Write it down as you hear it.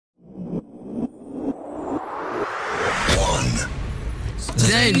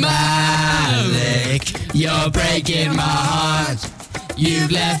Zayn Malik, you're breaking my heart.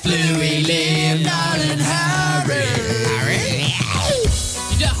 You've left Louis, Liam, Nolan, Harry.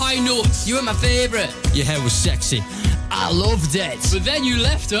 You did high notes. You were my favourite. Your hair was sexy. I loved it. But then you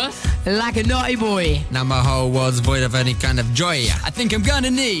left us. Like a naughty boy. Now my whole world's void of any kind of joy. I think I'm gonna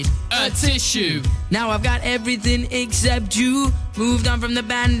need A tissue. Now I've got everything except you. Moved on from the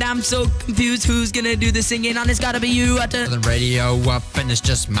band, I'm so confused. Who's gonna do the singing on It's Gotta Be You? The radio up and it's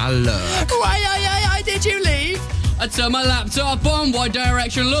just my luck. Why did you leave? I turned my laptop on. Why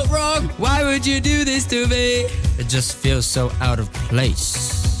direction look wrong? Why would you do this to me? It just feels so out of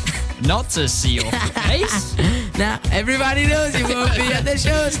place. Not to see your face. Now everybody knows you won't be at the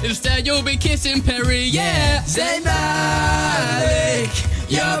shows. Instead, you'll be kissing Perry. Yeah. Zayn Malik,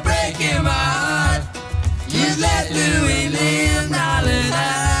 you're breaking my heart. You've left Louis, Liam, Nolan,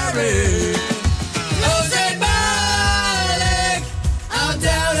 Harry. Oh, Zayn Malik, I'm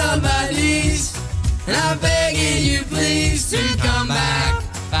down on my knees, and I'm begging you please to come back.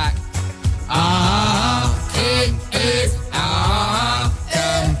 Back.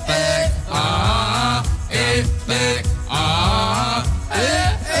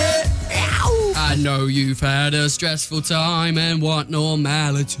 I know you've had a stressful time and want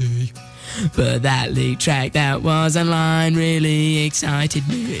normality. But that lead track that was online really excited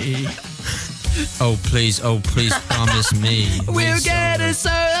me. Oh please promise me. We'll get a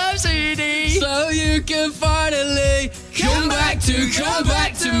solo CD, So you can finally come back to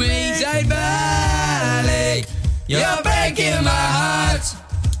me. Zayn Malik, you're breaking my heart.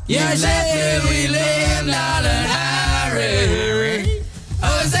 You're letting me live, Nolan, Harry.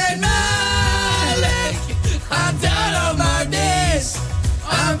 Oh, Zayn Malik, I'm down on my knees.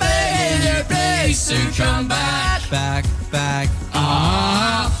 I'm begging you please to come back. Back.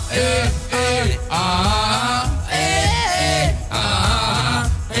 Oh,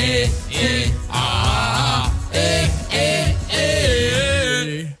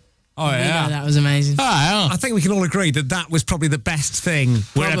 yeah. That was amazing. I think we can all agree that that was probably the best thing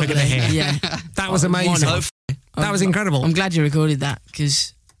we're ever going to hear. Yeah. That was amazing. That was incredible. I'm glad you recorded that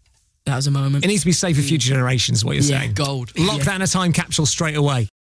because that was a moment. It needs to be saved for future generations, what you're saying. Gold. Lock that in a time capsule straight away.